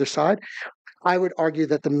to the other side. I would argue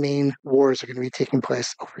that the main wars are going to be taking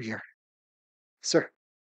place over here. Sir.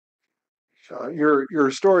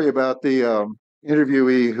 Your story about the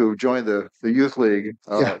interviewee who joined the Youth League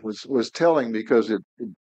Yeah. was telling, because it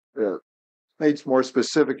made more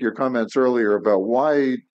specific your comments earlier about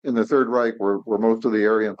why in the Third Reich were most of the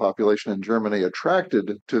Aryan population in Germany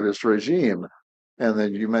attracted to this regime. And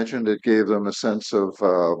then you mentioned it gave them a sense of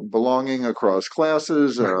belonging across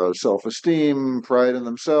classes, self-esteem, pride in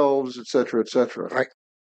themselves, et cetera, et cetera. Right.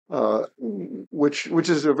 Which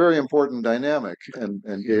is a very important dynamic, and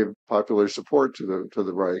gave popular support to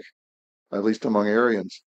the Reich, at least among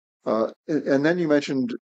Aryans. And then you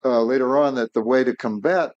mentioned later on that the way to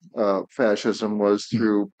combat fascism was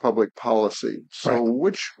through public policy. So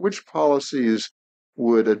which policies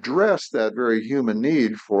would address that very human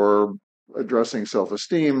need for addressing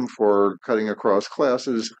self-esteem, for cutting across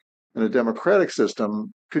classes in a democratic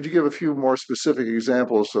system? Could you give a few more specific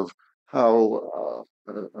examples of how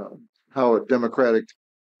a democratic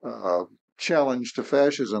challenge to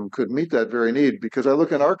fascism could meet that very need? Because I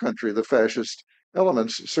look in our country, the fascist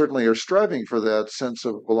elements certainly are striving for that sense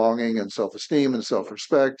of belonging and self-esteem and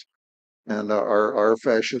self-respect, and our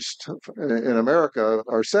fascists in America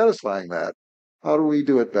are satisfying that. How do we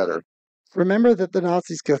do it better? Remember that the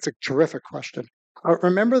Nazis, that's a terrific question.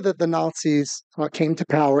 Remember that the Nazis came to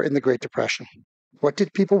power in the Great Depression. What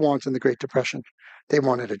did people want in the Great Depression? They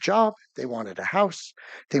wanted a job, they wanted a house,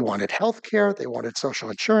 they wanted health care, they wanted social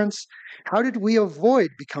insurance. How did we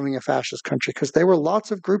avoid becoming a fascist country? Because there were lots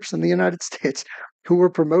of groups in the United States who were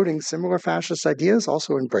promoting similar fascist ideas,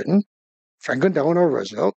 also in Britain. Franklin Delano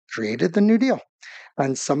Roosevelt created the New Deal.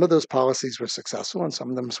 And some of those policies were successful and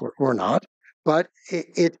some of them were not. But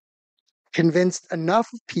it convinced enough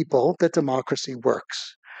people that democracy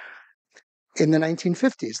works. In the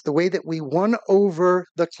 1950s, the way that we won over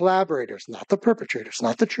the collaborators, not the perpetrators,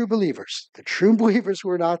 not the true believers. The true believers who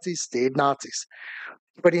were Nazis stayed Nazis.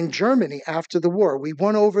 But in Germany, after the war, we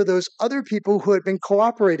won over those other people who had been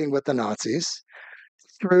cooperating with the Nazis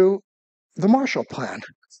through the Marshall Plan.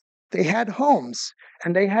 They had homes,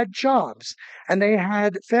 and they had jobs, and they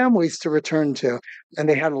had families to return to, and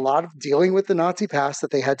they had a lot of dealing with the Nazi past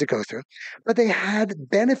that they had to go through. But they had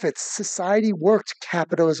benefits. Society worked.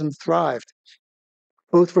 Capitalism thrived.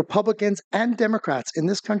 Both Republicans and Democrats in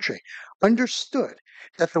this country understood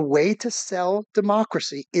that the way to sell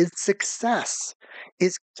democracy is success,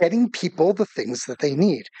 is getting people the things that they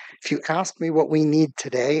need. If you ask me what we need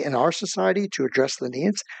today in our society to address the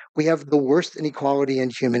needs, we have the worst inequality in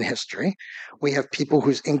human history. We have people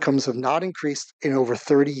whose incomes have not increased in over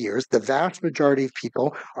 30 years. The vast majority of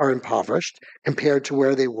people are impoverished compared to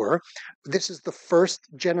where they were. This is the first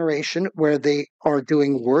generation where they are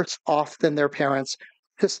doing worse off than their parents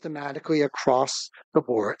systematically across the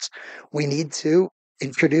boards. We need to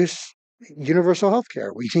introduce universal health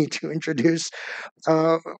care. We need to introduce,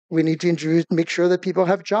 make sure that people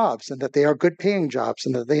have jobs and that they are good paying jobs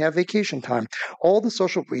and that they have vacation time. All the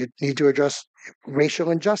social, we need to address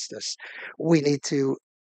racial injustice. We need to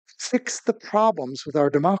fix the problems with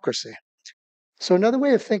our democracy. So another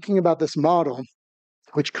way of thinking about this model,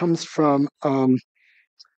 which comes from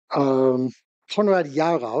Konrad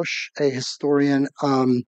Jarausch, a historian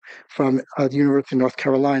from the University of North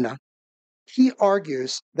Carolina, he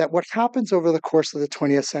argues that what happens over the course of the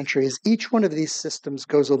 20th century is each one of these systems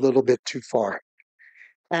goes a little bit too far.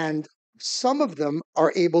 And some of them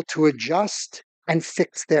are able to adjust and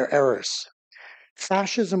fix their errors.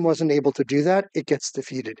 Fascism wasn't able to do that. It gets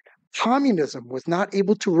defeated. Communism was not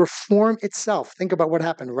able to reform itself. Think about what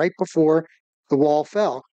happened right before the wall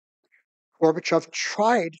fell. Gorbachev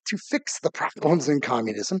tried to fix the problems in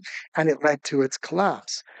communism, and it led to its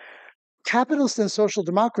collapse. Capitalist and social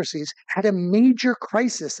democracies had a major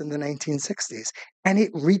crisis in the 1960s, and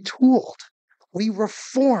it retooled. We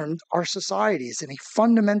reformed our societies in a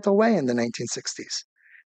fundamental way in the 1960s.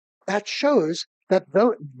 That shows that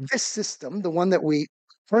this system, the one that we are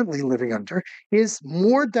currently living under, is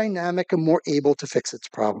more dynamic and more able to fix its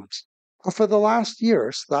problems. But for the last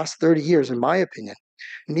 30 years, in my opinion,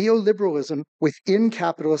 neoliberalism within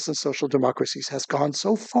capitalist and social democracies has gone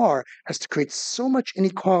so far as to create so much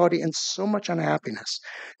inequality and so much unhappiness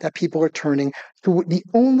that people are turning to the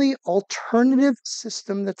only alternative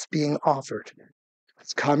system that's being offered.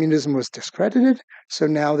 Communism was discredited, so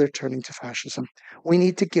now they're turning to fascism. We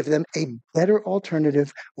need to give them a better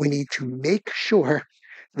alternative. We need to make sure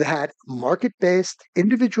that market-based,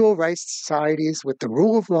 individual rights societies with the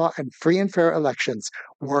rule of law and free and fair elections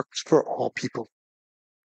works for all people.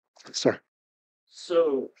 Sir.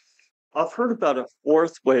 So I've heard about a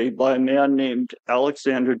fourth way by a man named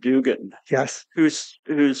Alexander Dugin, Yes. who's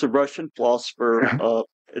a Russian philosopher,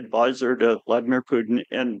 advisor to Vladimir Putin,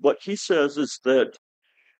 and what he says is that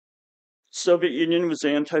Soviet Union was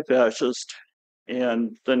anti-fascist,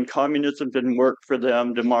 and then communism didn't work for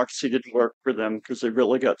them, democracy didn't work for them because they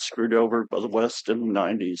really got screwed over by the West in the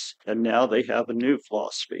 90s, and now they have a new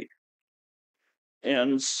philosophy.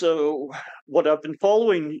 And so what I've been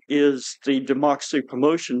following is the democracy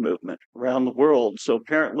promotion movement around the world. So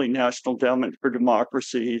apparently National Endowment for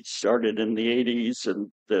Democracy started in the 80s,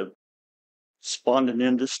 and they've spawned an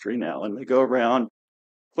industry now, and they go around,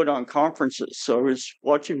 put on conferences. So I was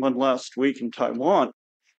watching one last week in Taiwan,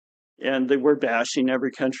 and they were bashing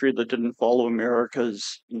every country that didn't follow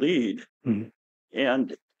America's lead. Mm-hmm.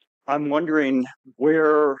 And I'm wondering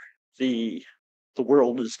where the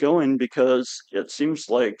world is going, because it seems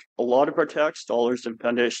like a lot of our tax dollars and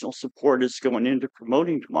foundational support is going into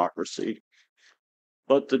promoting democracy.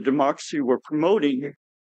 But the democracy we're promoting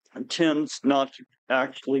tends not to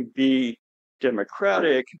actually be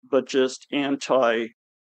democratic, but just anti-people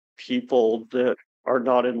that are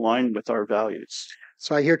not in line with our values.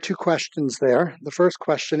 So I hear two questions there. The first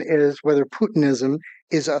question is whether Putinism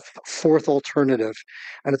is a fourth alternative.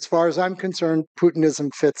 And as far as I'm concerned,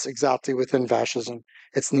 Putinism fits exactly within fascism.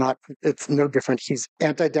 It's no different. He's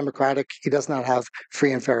anti-democratic. He does not have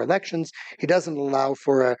free and fair elections. He doesn't allow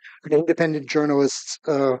for an independent journalist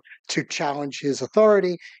to challenge his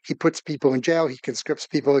authority. He puts people in jail. He conscripts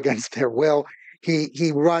people against their will.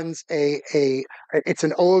 He runs it's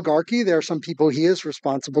an oligarchy. There are some people he is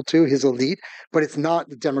responsible to, his elite, but it's not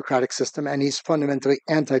the democratic system, and he's fundamentally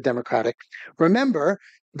anti-democratic. Remember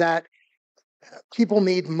that people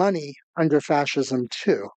made money under fascism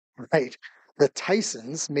too, right? The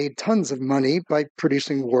Tysons made tons of money by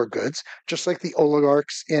producing war goods, just like the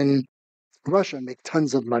oligarchs in Russia make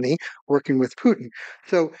tons of money working with Putin.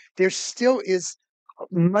 So there still is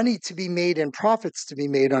money to be made and profits to be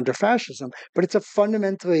made under fascism, but it's a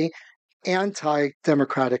fundamentally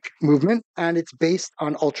anti-democratic movement, and it's based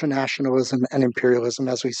on ultranationalism and imperialism,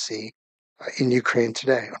 as we see in Ukraine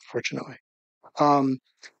today, unfortunately.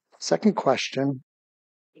 Second question.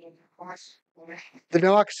 The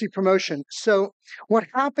democracy promotion. So what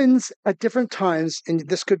happens at different times, and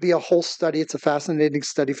this could be a whole study, it's a fascinating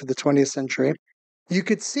study for the 20th century, you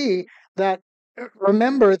could see that,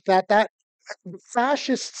 remember that the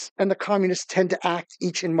fascists and the communists tend to act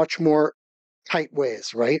each in much more tight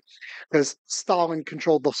ways, right? Because Stalin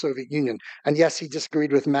controlled the Soviet Union. And yes, he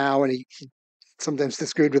disagreed with Mao, and he sometimes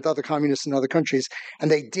disagreed with other communists in other countries, and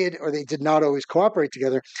they did or they did not always cooperate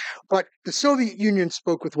together. But the Soviet Union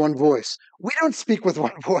spoke with one voice. We don't speak with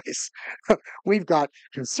one voice. We've got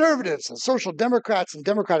conservatives and social democrats and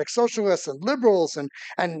democratic socialists and liberals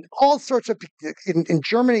and all sorts of, in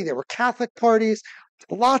Germany, there were Catholic parties,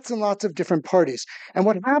 lots and lots of different parties. And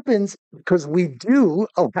what happens, because we do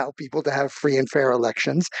allow people to have free and fair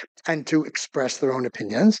elections and to express their own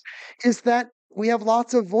opinions, is that we have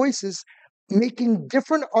lots of voices making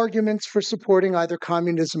different arguments for supporting either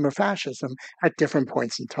communism or fascism at different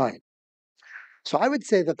points in time. So I would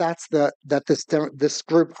say that this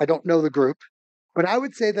group, I don't know the group, but I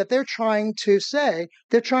would say that they're trying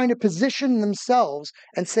to position themselves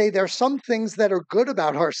and say there are some things that are good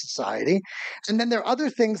about our society, and then there are other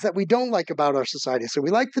things that we don't like about our society. So we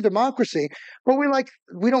like the democracy, but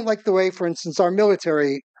we don't like the way, for instance, our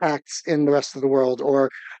military acts in the rest of the world, or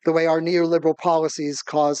the way our neoliberal policies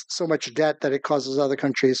cause so much debt that it causes other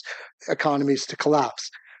countries' economies to collapse.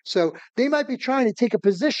 So they might be trying to take a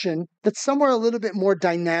position that's somewhere a little bit more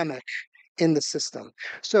dynamic in the system.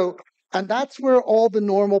 And that's where all the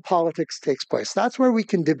normal politics takes place. That's where we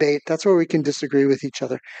can debate. That's where we can disagree with each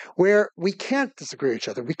other. Where we can't disagree with each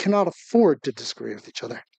other, we cannot afford to disagree with each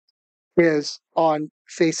other, is on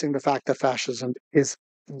facing the fact that fascism is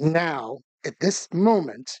now, at this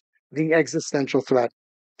moment, the existential threat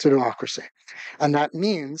to democracy. And that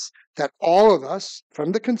means that all of us,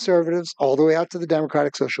 from the conservatives all the way out to the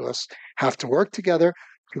democratic socialists, have to work together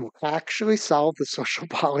to actually solve the social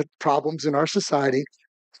problems in our society,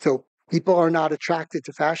 so people are not attracted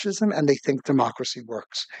to fascism and they think democracy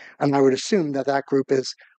works. And I would assume that that group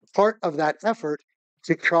is part of that effort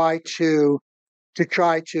to try to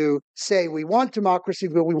say we want democracy,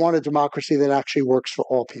 but we want a democracy that actually works for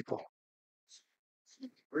all people.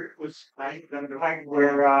 We're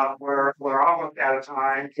almost out of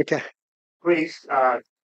time. Okay. Please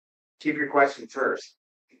keep your question first.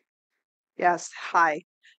 Yes. Hi.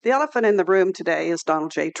 The elephant in the room today is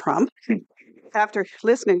Donald J. Trump. After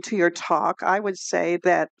listening to your talk, I would say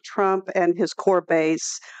that Trump and his core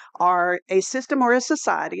base are a system or a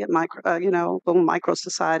society, a little micro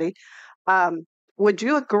society. Would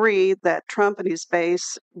you agree that Trump and his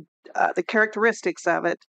base, the characteristics of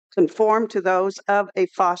it, conform to those of a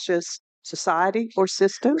fascist society or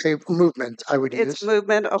system? A movement, I would use. It's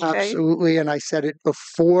movement, okay. Absolutely. And I said it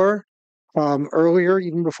before, earlier,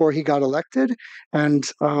 even before he got elected. And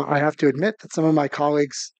I have to admit that some of my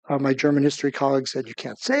colleagues, my German history colleagues, said you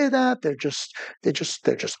can't say that. They're just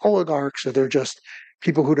oligarchs, or they're just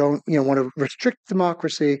people who don't, want to restrict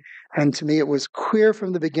democracy. And to me, it was clear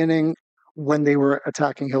from the beginning when they were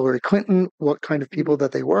attacking Hillary Clinton what kind of people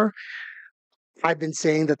that they were. I've been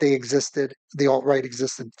saying that they existed, the alt-right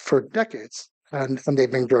existed for decades, and they've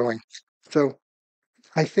been growing. So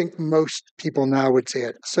I think most people now would say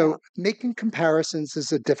it. So making comparisons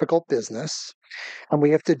is a difficult business, and we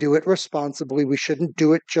have to do it responsibly. We shouldn't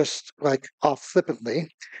do it just like off flippantly.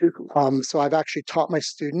 So I've actually taught my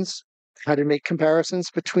students how to make comparisons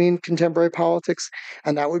between contemporary politics,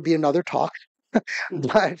 and that would be another talk.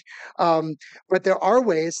 But there are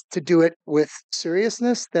ways to do it with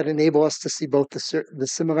seriousness that enable us to see both the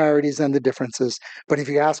similarities and the differences. But if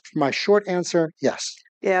you ask for my short answer, yes.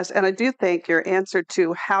 Yes, and I do think your answer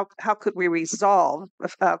to how could we resolve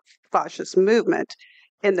a fascist movement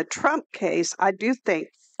in the Trump case, I do think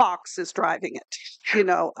Fox is driving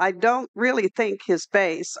it. I don't really think his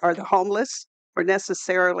base are the homeless or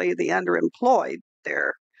necessarily the underemployed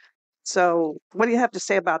there. So what do you have to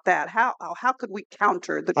say about that? How could we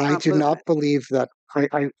counter the Trump I do movement? not believe that.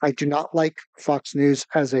 I do not like Fox News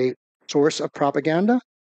as a source of propaganda,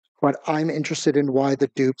 but I'm interested in why the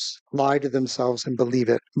dupes lie to themselves and believe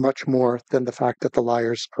it much more than the fact that the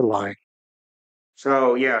liars are lying.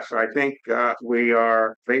 So, yes, I think we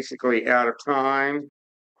are basically out of time.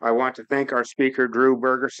 I want to thank our speaker, Drew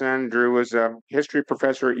Bergerson. Drew is a history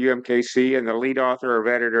professor at UMKC and the lead author of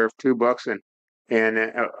editor of 2 books and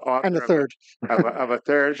author And a third. of a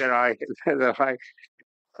third that I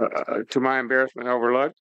to my embarrassment,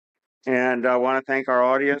 overlooked. And I want to thank our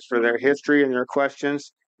audience for their history and their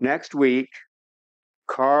questions. Next week,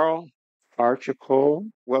 Carl Archipel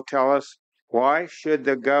will tell us why should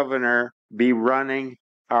the governor be running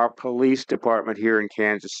our police department here in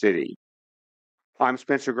Kansas City. I'm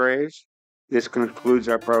Spencer Graves. This concludes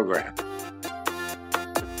our program.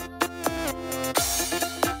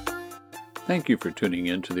 Thank you for tuning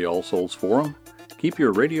in to the All Souls Forum. Keep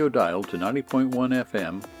your radio dialed to 90.1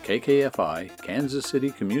 FM, KKFI, Kansas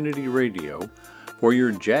City Community Radio, for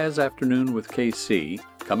your Jazz Afternoon with KC,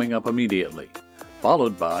 coming up immediately,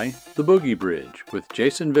 followed by The Boogie Bridge with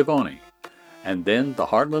Jason Vivoni, and then the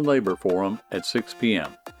Heartland Labor Forum at 6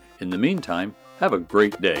 p.m. In the meantime, have a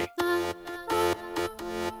great day.